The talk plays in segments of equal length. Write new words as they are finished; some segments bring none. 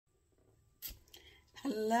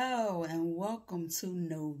Hello and welcome to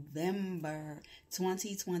November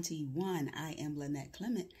 2021. I am Lynette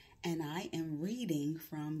Clement and I am reading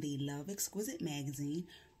from the Love Exquisite magazine,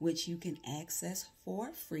 which you can access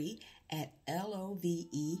for free at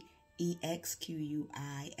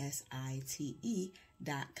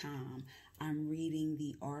LOVEXQUISITE.com. I'm reading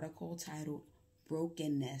the article titled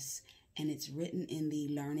Brokenness, and it's written in the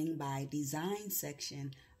Learning by Design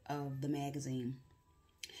section of the magazine.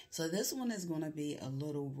 So this one is going to be a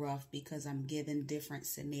little rough because I'm given different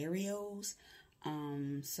scenarios.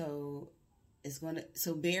 So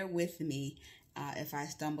bear with me. If I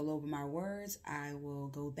stumble over my words, I will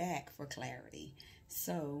go back for clarity.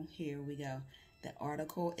 So here we go. The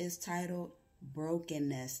article is titled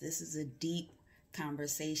Brokenness. This is a deep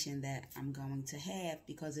conversation that I'm going to have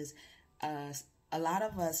because it's a lot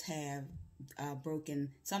of us have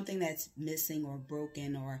broken something that's missing or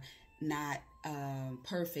broken or not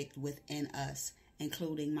perfect within us,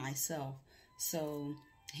 including myself. So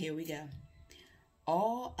here we go.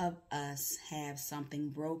 All of us have something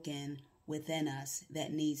broken within us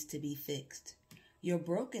that needs to be fixed. Your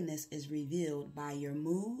brokenness is revealed by your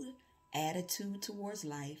mood, attitude towards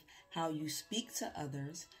life, how you speak to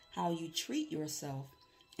others, how you treat yourself,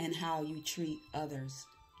 and how you treat others.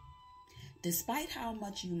 Despite how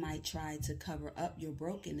much you might try to cover up your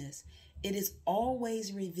brokenness, it is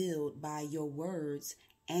always revealed by your words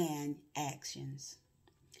and actions.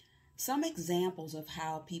 Some examples of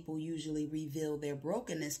how people usually reveal their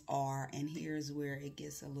brokenness are, and here's where it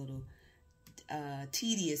gets a little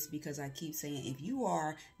tedious because I keep saying, if you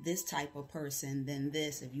are this type of person, then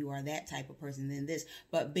this. If you are that type of person, then this.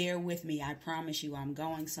 But bear with me. I promise you I'm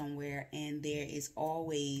going somewhere, and there is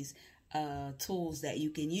always tools that you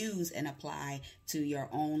can use and apply to your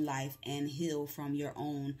own life and heal from your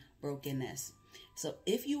own brokenness. So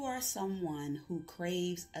if you are someone who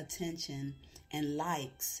craves attention and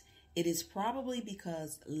likes, it is probably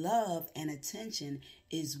because love and attention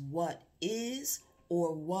is what is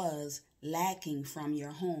or was lacking from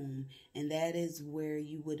your home. And that is where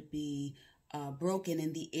you would be broken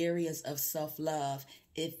in the areas of self-love,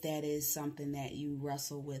 if that is something that you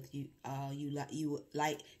wrestle with. You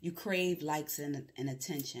crave likes and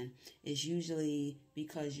attention. It's usually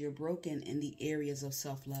because you're broken in the areas of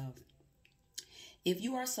self-love. If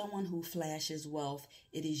you are someone who flashes wealth,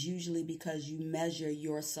 it is usually because you measure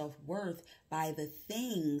your self-worth by the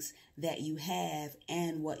things that you have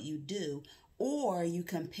and what you do, or you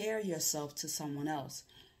compare yourself to someone else.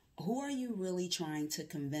 Who are you really trying to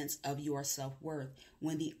convince of your self-worth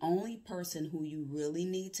when the only person who you really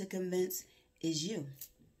need to convince is you?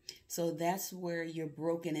 So that's where you're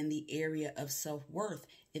broken in the area of self-worth,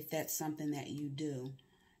 if that's something that you do.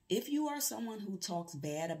 If you are someone who talks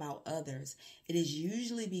bad about others, it is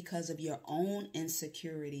usually because of your own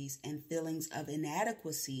insecurities and feelings of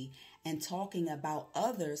inadequacy, and talking about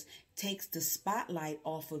others takes the spotlight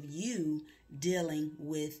off of you dealing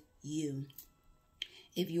with you.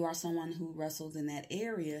 If you are someone who wrestles in that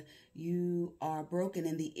area, you are broken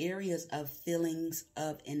in the areas of feelings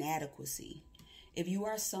of inadequacy. If you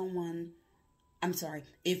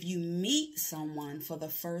meet someone for the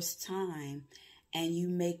first time and you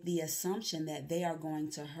make the assumption that they are going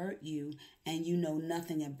to hurt you and you know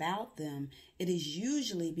nothing about them, it is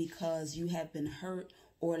usually because you have been hurt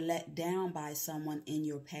or let down by someone in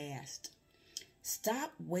your past.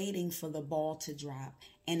 Stop waiting for the ball to drop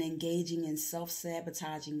and engaging in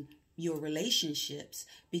self-sabotaging your relationships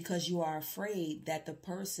because you are afraid that the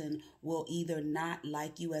person will either not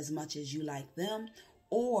like you as much as you like them,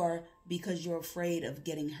 or because you're afraid of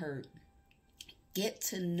getting hurt. Get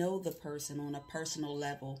to know the person on a personal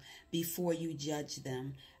level before you judge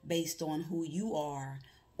them based on who you are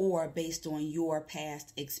or based on your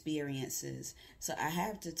past experiences. So I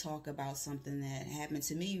have to talk about something that happened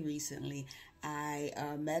to me recently. I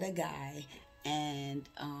met a guy and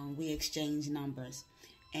we exchanged numbers,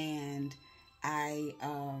 and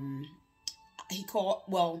he called.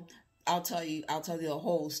 Well, I'll tell you the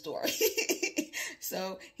whole story.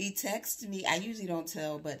 So he texted me. I usually don't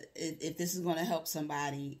tell, but if this is going to help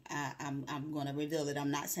somebody, I'm going to reveal it.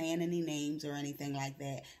 I'm not saying any names or anything like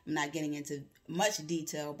that. I'm not getting into much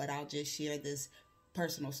detail, but I'll just share this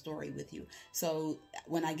personal story with you. So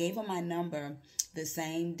when I gave him my number, the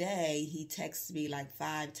same day he texted me like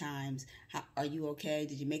 5 times, are you okay?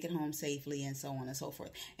 Did you make it home safely? And so on and so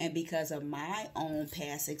forth. And because of my own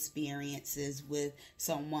past experiences with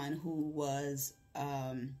someone who was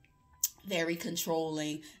very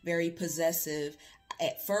controlling, very possessive.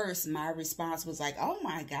 At first, my response was like, oh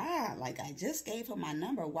my God, like I just gave him my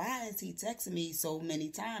number. Why is he texting me so many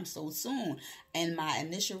times so soon? And my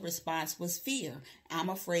initial response was fear. I'm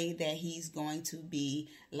afraid that he's going to be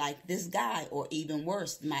like this guy, or even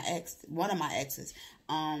worse, my ex, one of my exes.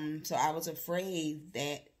 So I was afraid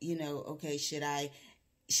that, okay, should I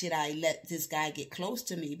let this guy get close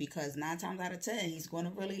to me, because 9 times out of 10 he's going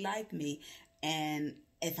to really like me, and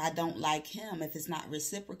if I don't like him, if it's not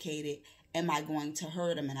reciprocated, am I going to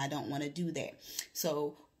hurt him? And I don't want to do that.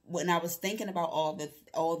 So when I was thinking about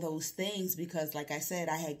all those things, because like I said,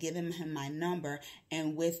 I had given him my number,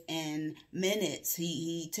 and within minutes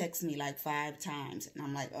he texted me like 5 times, and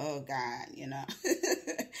I'm like, oh God,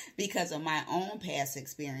 because of my own past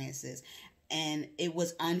experiences. And it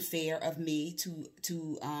was unfair of me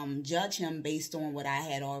to judge him based on what I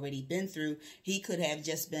had already been through. He could have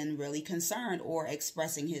just been really concerned or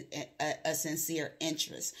expressing a sincere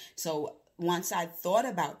interest. So once I thought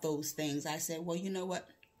about those things, I said, well, you know what?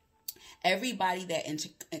 Everybody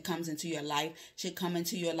that comes into your life should come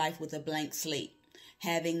into your life with a blank slate.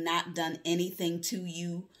 Having not done anything to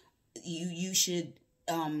you, you should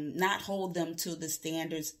not hold them to the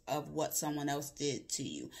standards of what someone else did to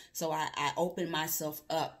you. So I opened myself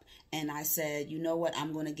up, and I said, you know what,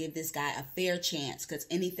 I'm going to give this guy a fair chance, because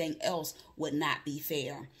anything else would not be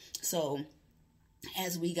fair. So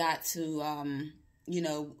as we got to,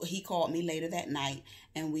 he called me later that night,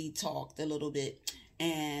 and we talked a little bit.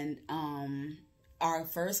 And our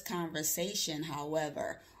first conversation,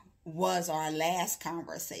 however, was our last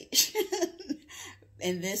conversation.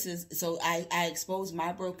 And this is, so I exposed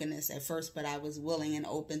my brokenness at first, but I was willing and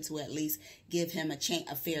open to at least give him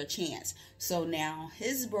a fair chance. So now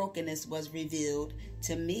his brokenness was revealed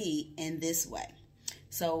to me in this way.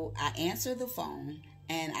 So I answered the phone,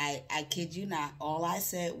 and I kid you not, all I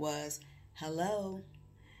said was, hello.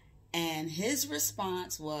 And his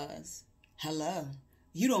response was, hello.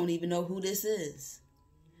 You don't even know who this is.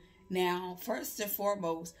 Now, first and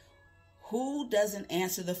foremost, who doesn't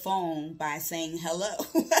answer the phone by saying hello?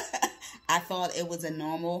 I thought it was a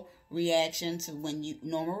normal reaction to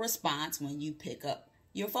normal response when you pick up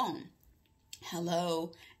your phone.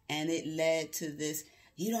 Hello. And it led to this,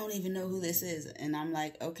 you don't even know who this is. And I'm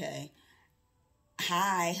like, okay,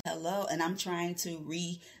 hi, hello. And I'm trying to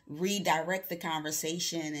redirect the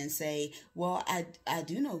conversation and say, well, I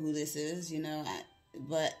do know who this is,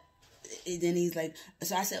 but then he's like,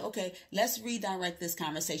 so I said, okay, let's redirect this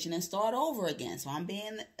conversation and start over again. So I'm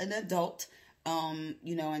being an adult,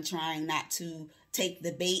 and trying not to take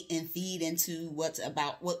the bait and feed into what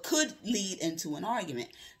could lead into an argument.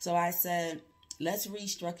 So I said, let's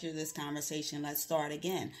restructure this conversation. Let's start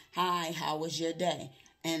again. Hi, how was your day?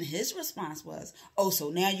 And his response was, oh, so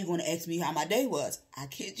now you're going to ask me how my day was. I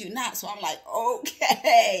kid you not. So I'm like,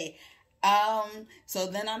 okay. So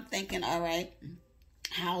then I'm thinking, all right,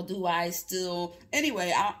 how do I still,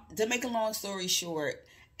 anyway, to make a long story short,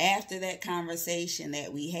 after that conversation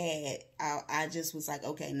that we had, I just was like,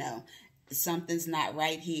 okay, no, something's not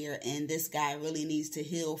right here. And this guy really needs to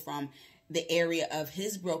heal from the area of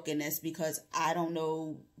his brokenness, because I don't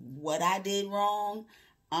know what I did wrong,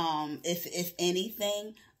 if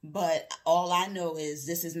anything, but all I know is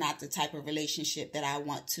this is not the type of relationship that I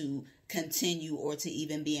want to continue or to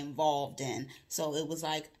even be involved in. So it was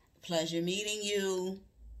like, pleasure meeting you.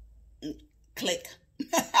 Click.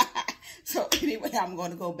 So anyway, I'm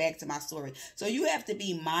going to go back to my story. So you have to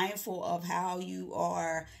be mindful of how you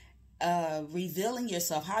are revealing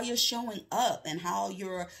yourself, how you're showing up, and how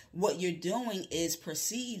what you're doing is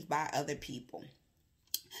perceived by other people.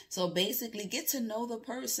 So basically, get to know the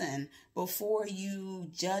person before you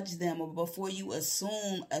judge them or before you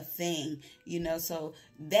assume a thing, so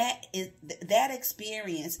that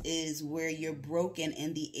experience is where you're broken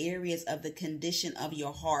in the areas of the condition of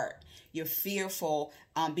your heart. You're fearful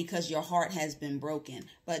because your heart has been broken,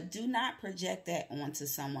 but do not project that onto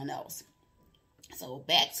someone else. So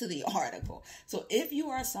back to the article. So if you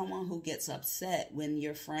are someone who gets upset when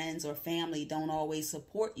your friends or family don't always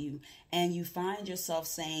support you, and you find yourself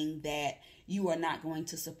saying that you are not going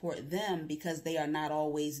to support them because they are not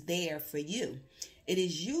always there for you, it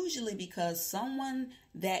is usually because someone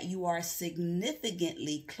that you are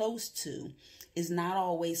significantly close to is not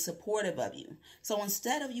always supportive of you. So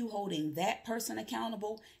instead of you holding that person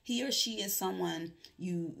accountable, he or she is someone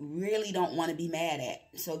you really don't want to be mad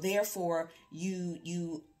at. So therefore,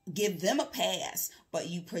 you give them a pass, but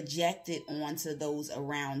you project it onto those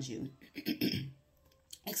around you.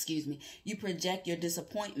 Excuse me. You project your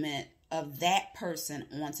disappointment of that person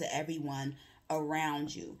onto everyone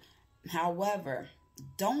around you. However,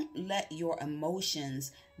 don't let your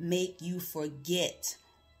emotions make you forget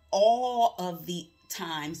all of the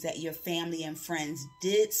times that your family and friends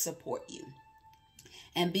did support you.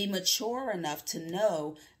 And be mature enough to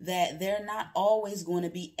know that they're not always going to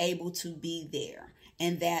be able to be there.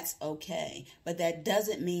 And that's okay. But that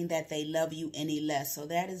doesn't mean that they love you any less. So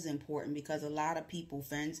that is important, because a lot of people,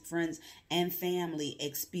 friends and family,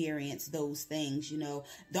 experience those things.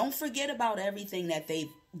 Don't forget about everything that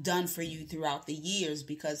they've done for you throughout the years,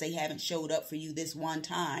 because they haven't showed up for you this one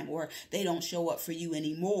time, or they don't show up for you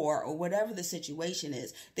anymore, or whatever the situation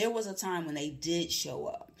is. There was a time when they did show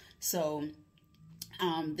up. So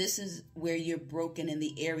this is where you're broken in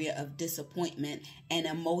the area of disappointment and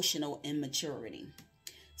emotional immaturity.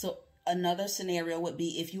 So another scenario would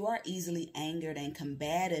be if you are easily angered and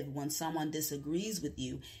combative when someone disagrees with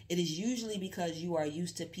you, it is usually because you are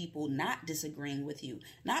used to people not disagreeing with you.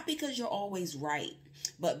 Not because you're always right,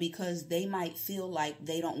 but because they might feel like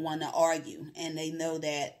they don't want to argue, and they know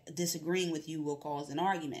that disagreeing with you will cause an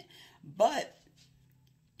argument.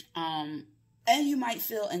 And you might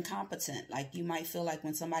feel incompetent. Like you might feel like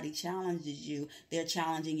when somebody challenges you, they're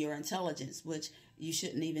challenging your intelligence, which you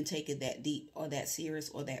shouldn't even take it that deep or that serious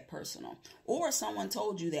or that personal. Or someone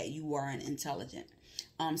told you that you weren't intelligent.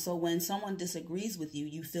 So when someone disagrees with you,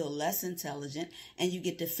 you feel less intelligent and you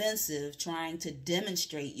get defensive, trying to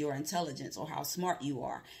demonstrate your intelligence or how smart you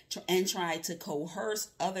are, and try to coerce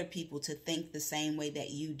other people to think the same way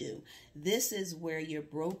that you do. This is where your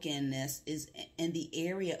brokenness is, in the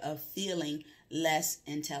area of feeling less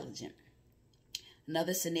intelligent.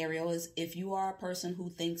 Another scenario is if you are a person who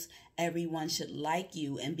thinks everyone should like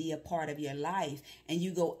you and be a part of your life, and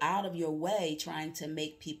you go out of your way trying to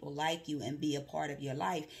make people like you and be a part of your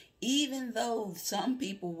life, even though some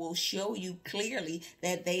people will show you clearly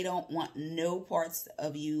that they don't want no parts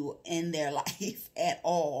of you in their life at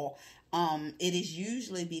all. It is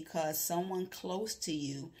usually because someone close to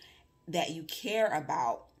you that you care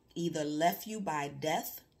about either left you by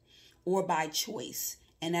death or by choice.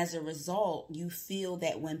 And as a result, you feel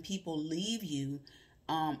that when people leave you,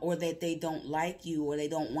 or that they don't like you, or they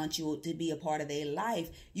don't want you to be a part of their life,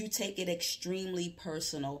 you take it extremely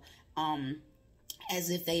personal, as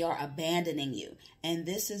if they are abandoning you. And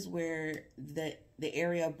this is where the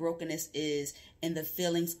area of brokenness is, in the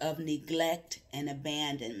feelings of neglect and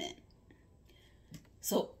abandonment.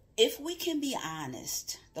 So if we can be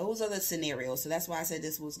honest, those are the scenarios. So that's why I said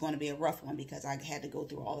this was going to be a rough one, because I had to go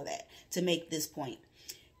through all of that to make this point.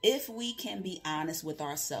 If we can be honest with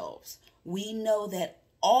ourselves, we know that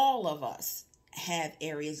all of us have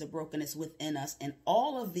areas of brokenness within us, and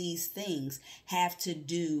all of these things have to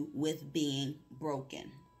do with being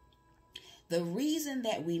broken. The reason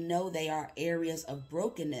that we know they are areas of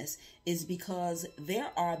brokenness is because there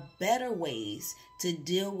are better ways to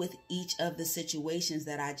deal with each of the situations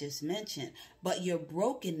that I just mentioned, but your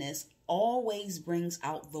brokenness always brings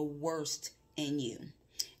out the worst in you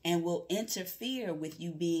and will interfere with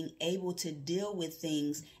you being able to deal with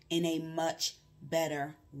things in a much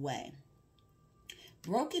better way.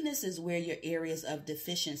 Brokenness is where your areas of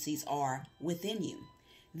deficiencies are within you.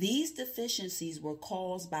 These deficiencies were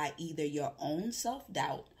caused by either your own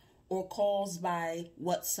self-doubt or caused by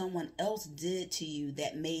what someone else did to you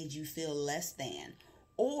that made you feel less than,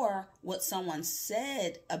 or what someone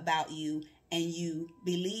said about you and you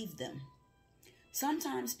believed them.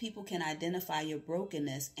 Sometimes people can identify your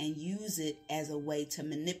brokenness and use it as a way to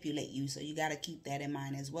manipulate you. So you got to keep that in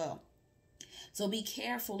mind as well. So be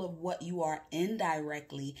careful of what you are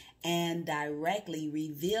indirectly and directly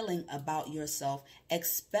revealing about yourself,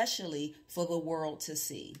 especially for the world to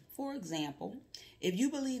see. For example, if you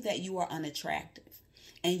believe that you are unattractive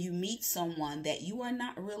and you meet someone that you are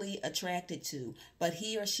not really attracted to, but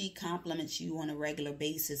he or she compliments you on a regular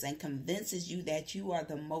basis and convinces you that you are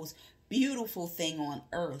the most beautiful thing on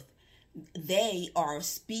earth, they are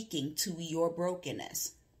speaking to your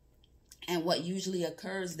brokenness. And what usually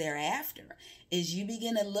occurs thereafter is you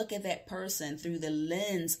begin to look at that person through the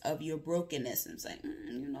lens of your brokenness and say,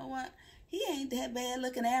 you know what? He ain't that bad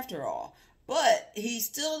looking after all. But he's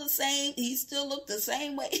still the same. He still looked the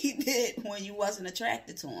same way he did when you wasn't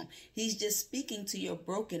attracted to him. He's just speaking to your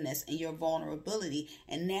brokenness and your vulnerability.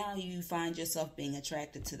 And now you find yourself being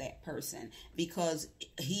attracted to that person because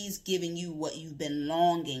he's giving you what you've been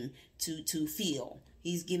longing to feel.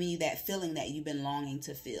 He's giving you that feeling that you've been longing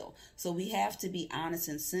to feel. So we have to be honest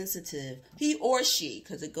and sensitive, he or she,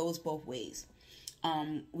 because it goes both ways.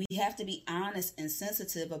 We have to be honest and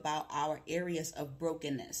sensitive about our areas of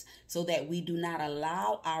brokenness so that we do not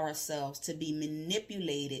allow ourselves to be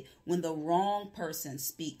manipulated when the wrong person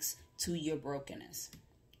speaks to your brokenness.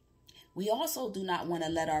 We also do not want to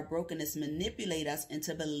let our brokenness manipulate us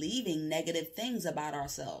into believing negative things about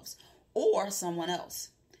ourselves or someone else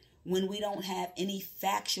when we don't have any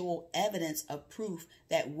factual evidence of proof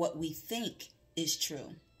that what we think is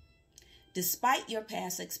true. Despite your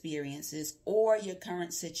past experiences or your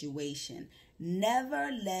current situation,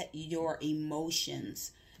 never let your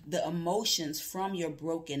emotions, the emotions from your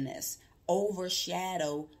brokenness,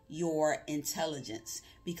 overshadow your intelligence,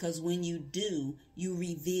 because when you do, you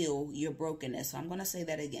reveal your brokenness. So I'm going to say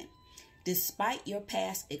that again. Despite your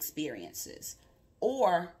past experiences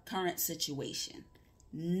or current situation,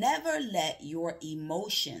 never let your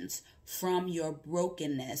emotions from your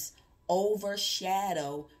brokenness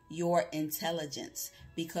overshadow your intelligence,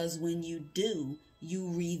 because when you do,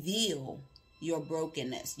 you reveal your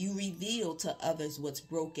brokenness. You reveal to others what's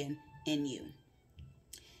broken in you.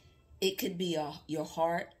 It could be your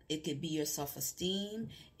heart. It could be your self-esteem.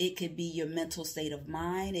 It could be your mental state of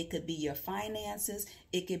mind. It could be your finances.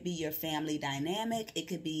 It could be your family dynamic. It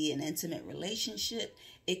could be an intimate relationship.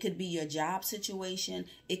 It could be your job situation.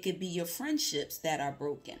 It could be your friendships that are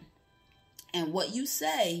broken. And what you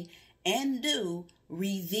say and do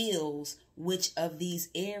reveals which of these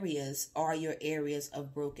areas are your areas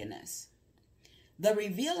of brokenness. The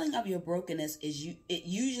revealing of your brokenness it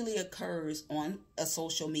usually occurs on a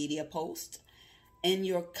social media post, in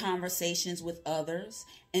your conversations with others,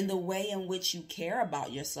 in the way in which you care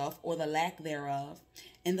about yourself or the lack thereof,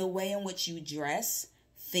 in the way in which you dress,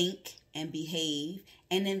 think, and behave,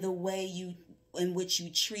 and in the way in which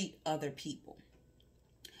you treat other people.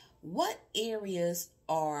 What areas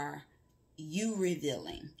are you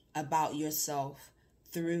revealing about yourself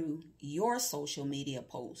through your social media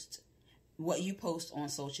posts? What you post on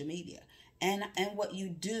social media and what you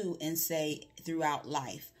do and say throughout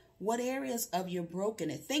life. What areas of your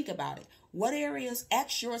brokenness, think about it. What areas,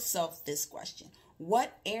 ask yourself this question.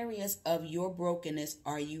 What areas of your brokenness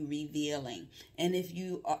are you revealing? And if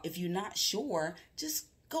you're not sure, just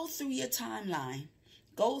go through your timeline.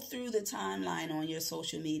 Go through the timeline on your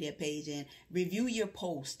social media page and review your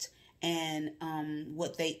post and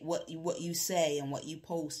what you say and what you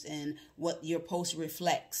post and what your post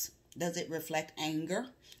reflects. Does it reflect anger?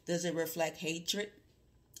 Does it reflect hatred?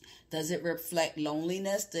 Does it reflect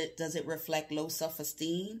loneliness? Does it reflect low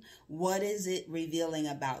self-esteem? What is it revealing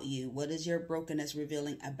about you? What is your brokenness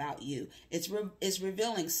revealing about you? It's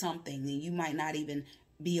revealing something that you might not even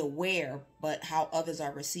be aware, but how others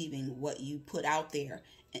are receiving what you put out there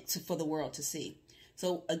for the world to see.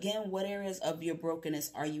 So again, what areas of your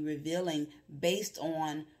brokenness are you revealing based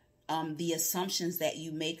on the assumptions that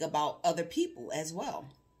you make about other people as well?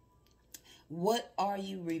 What are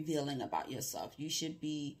you revealing about yourself?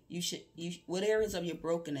 What areas of your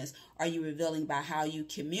brokenness are you revealing by how you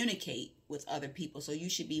communicate with other people? So you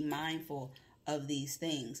should be mindful of these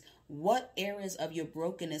things. What areas of your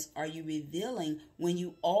brokenness are you revealing when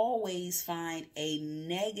you always find a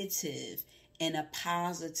negative in a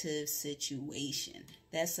positive situation?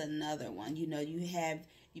 That's another one. You have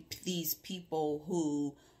these people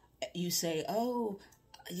who you say, oh,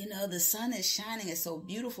 the sun is shining. It's so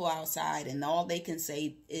beautiful outside. And all they can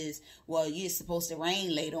say is, well, it's supposed to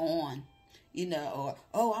rain later on, or,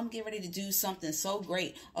 oh, I'm getting ready to do something so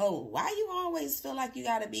great. Oh, why you always feel like you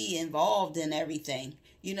got to be involved in everything?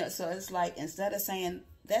 So it's like, instead of saying,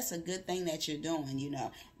 that's a good thing that you're doing,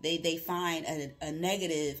 they find a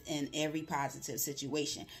negative in every positive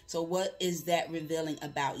situation. So what is that revealing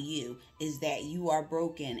about you? Is that you are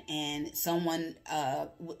broken and someone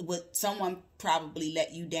probably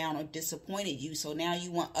let you down or disappointed you. So now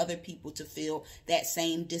you want other people to feel that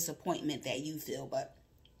same disappointment that you feel. But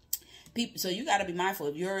so you got to be mindful.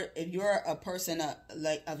 If you're a person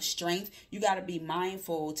of strength, you got to be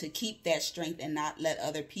mindful to keep that strength and not let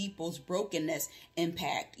other people's brokenness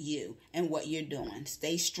impact you and what you're doing.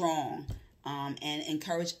 Stay strong, and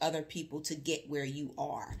encourage other people to get where you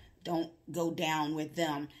are. Don't go down with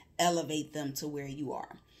them. Elevate them to where you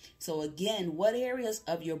are. So again, what areas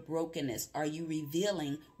of your brokenness are you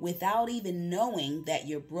revealing without even knowing that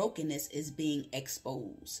your brokenness is being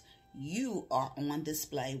exposed? You are on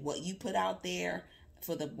display. What you put out there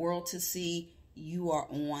for the world to see, you are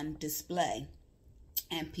on display.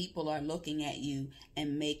 And people are looking at you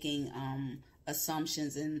and making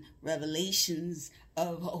assumptions and revelations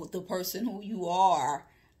of the person who you are.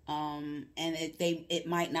 And it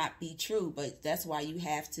might not be true, but that's why you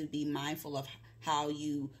have to be mindful of how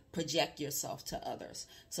you project yourself to others.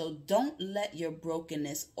 So don't let your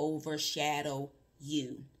brokenness overshadow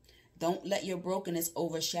you. Don't let your brokenness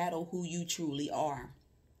overshadow who you truly are.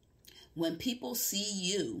 When people see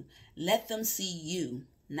you, let them see you,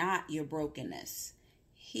 not your brokenness.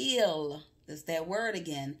 Heal, that's that word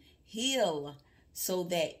again. Heal so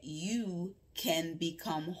that you can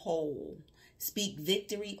become whole. Speak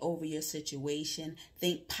victory over your situation.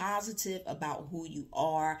 Think positive about who you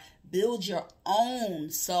are. Build your own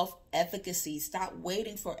self-efficacy. Stop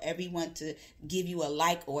waiting for everyone to give you a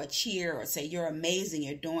like or a cheer or say you're amazing,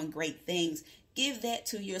 you're doing great things. Give that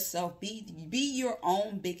to yourself. Be your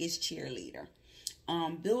own biggest cheerleader.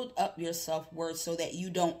 Build up your self-worth so that you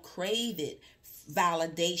don't crave it,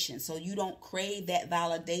 validation. So you don't crave that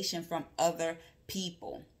validation from other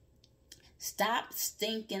people. Stop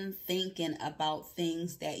stinking thinking about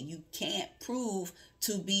things that you can't prove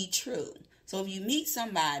to be true. So if you meet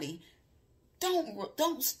somebody,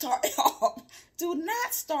 don't start off. Do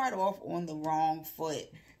not start off on the wrong foot.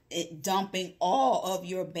 Dumping all of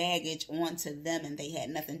your baggage onto them and they had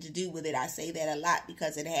nothing to do with it. I say that a lot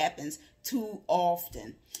because it happens too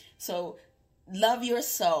often. So love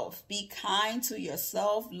yourself. Be kind to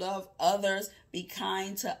yourself. Love others. Be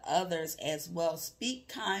kind to others as well. Speak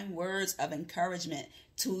kind words of encouragement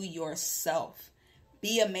to yourself.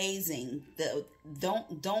 Be amazing.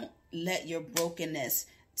 Don't let your brokenness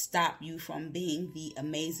stop you from being the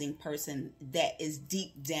amazing person that is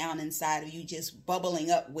deep down inside of you, just bubbling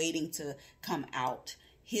up, waiting to come out.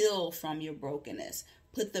 Heal from your brokenness.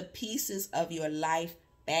 Put the pieces of your life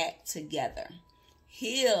back together.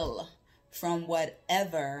 Heal from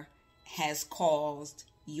whatever has caused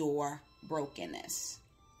your brokenness.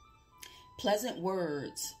 Pleasant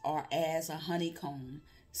words are as a honeycomb,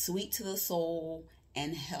 sweet to the soul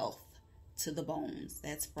and health to the bones.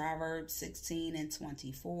 That's Proverbs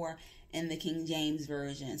 16:24 in the King James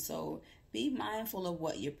Version. So be mindful of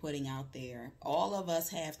what you're putting out there. All of us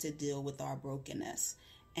have to deal with our brokenness.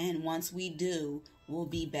 And once we do, we'll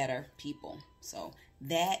be better people. So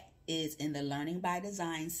that is in the Learning by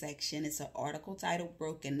Design section. It's an article titled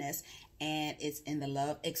Brokenness, and it's in the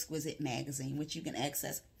Love Exquisite magazine, which you can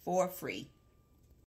access for free.